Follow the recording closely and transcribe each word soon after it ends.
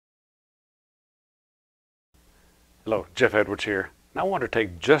Hello, Jeff Edwards here. And I want to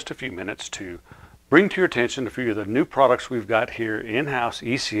take just a few minutes to bring to your attention a few of the new products we've got here in-house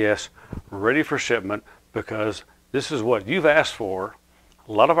ECS ready for shipment, because this is what you've asked for.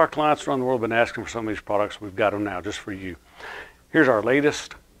 A lot of our clients around the world have been asking for some of these products. We've got them now just for you. Here's our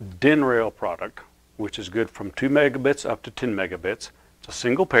latest DIN rail product, which is good from 2 megabits up to 10 megabits. It's a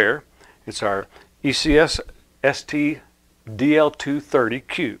single pair. It's our ECS ST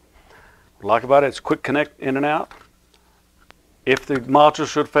DL230Q. What I like about it, it's quick connect in and out. If the module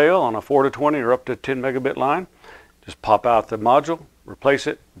should fail on a 4 to 20 or up to 10 megabit line, just pop out the module, replace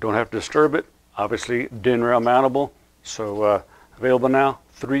it, don't have to disturb it. Obviously DIN rail mountable, so available now,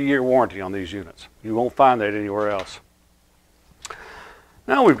 3-year warranty on these units. You won't find that anywhere else.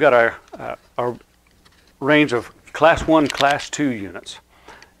 Now we've got our range of Class 1, Class 2 units.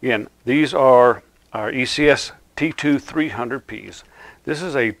 Again, these are our ECS T2 300Ps. This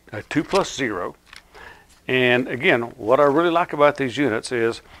is a 2+0. And again, what I really like about these units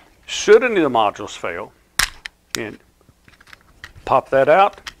is, should any of the modules fail, and pop that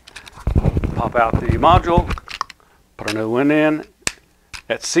out, pop out the module, put a new one in.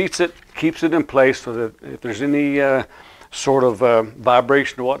 That seats it, keeps it in place so that if there's any sort of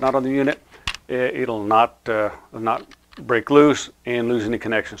vibration or whatnot on the unit, it'll not break loose and lose any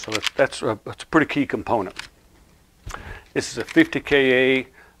connection. So that's a pretty key component. This is a 50 Ka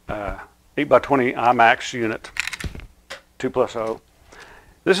 8x20 IMAX unit, 2+0.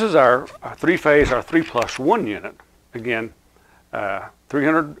 This is our 3-phase, our 3+1 unit. Again,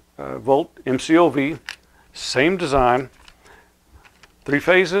 300 volt MCOV, same design, 3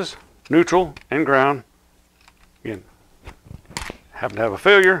 phases, neutral and ground. Again, happen to have a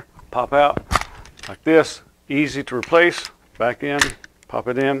failure, pop out like this, easy to replace, back in, pop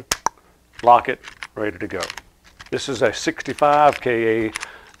it in, lock it, ready to go. This is a 65 Ka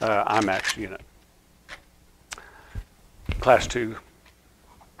IMAX unit. Class 2,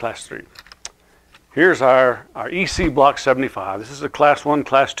 Class 3. Here's our EC Block 75. This is a Class 1,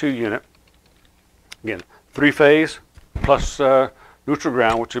 Class 2 unit. Again, 3-phase plus neutral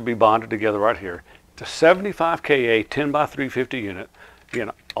ground, which will be bonded together right here. It's a 75 Ka 10x350 unit. Again,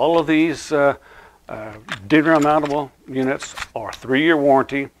 all of these DIN rail mountable units are 3-year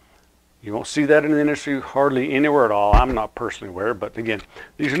warranty. You won't see that in the industry hardly anywhere at all. I'm not personally aware, but again,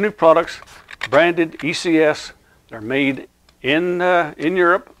 these are new products, branded ECS. They're made in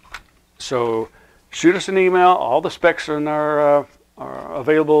Europe. So shoot us an email. All the specs are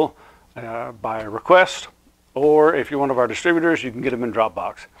available by request, or if you're one of our distributors, you can get them in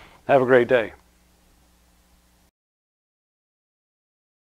Dropbox. Have a great day.